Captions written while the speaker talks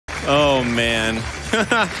Oh, man.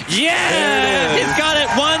 Yeah! He's got it.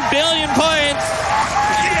 1 billion points.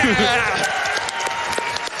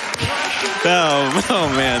 Oh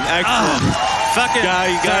man. Excellent. Fucking.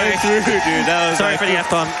 You got it through, dude. That was Sorry for the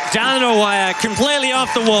F-bomb. Down the wire, completely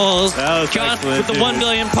off the walls. That was Just excellent, with the dude. 1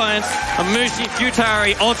 billion points. A Mushi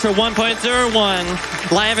Futari Ultra 1.01.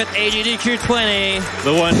 Live at AGDQ20.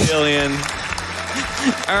 The 1 billion.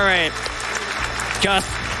 All right. Gus,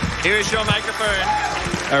 here's your microphone.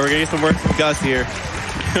 All right, we're going to get some work from Gus here.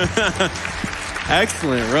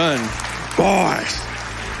 Excellent run. Boys,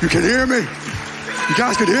 you can hear me? You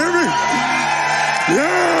guys can hear me?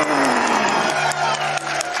 Yeah!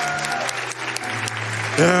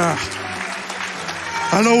 Yeah.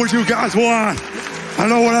 I know what you guys want. I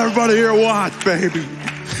know what everybody here wants, baby.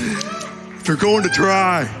 If you're going to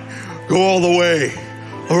try, go all the way.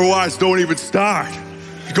 Otherwise, don't even start.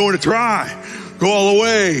 If you're going to try, go all the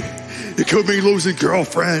way. It could mean losing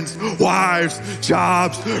girlfriends, wives,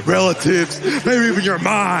 jobs, relatives, maybe even your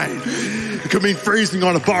mind. It could mean freezing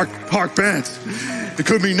on a park bench. It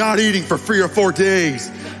could mean not eating for 3 or 4 days.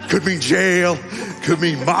 It could mean jail. It could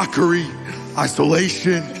mean mockery,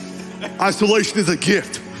 isolation. Isolation is a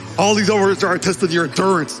gift. All these words are a test of your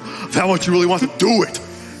endurance, of how much you really want to do it.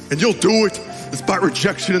 And you'll do it despite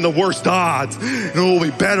rejection and the worst odds. And it will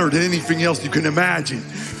be better than anything else you can imagine.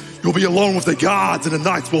 You'll be alone with the gods and the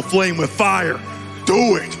nights will flame with fire.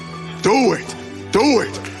 Do it. Do it. Do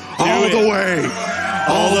it. All the way.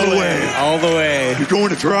 All the way. All the way. You're going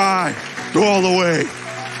to try. Go all the way.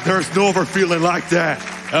 There's no other feeling like that.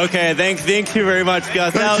 Okay, thank you very much,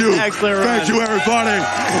 Gus. That was an excellent run. Thank you, everybody.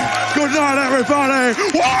 Good night, everybody.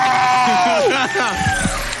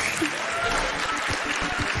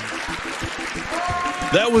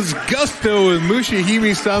 That was Gusto with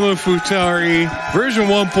Mushihime Sama Futari, version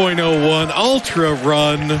 1.01 Ultra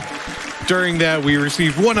Run. During that, we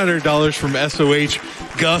received $100 from SOH.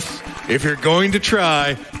 Gus, if you're going to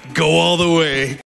try, go all the way.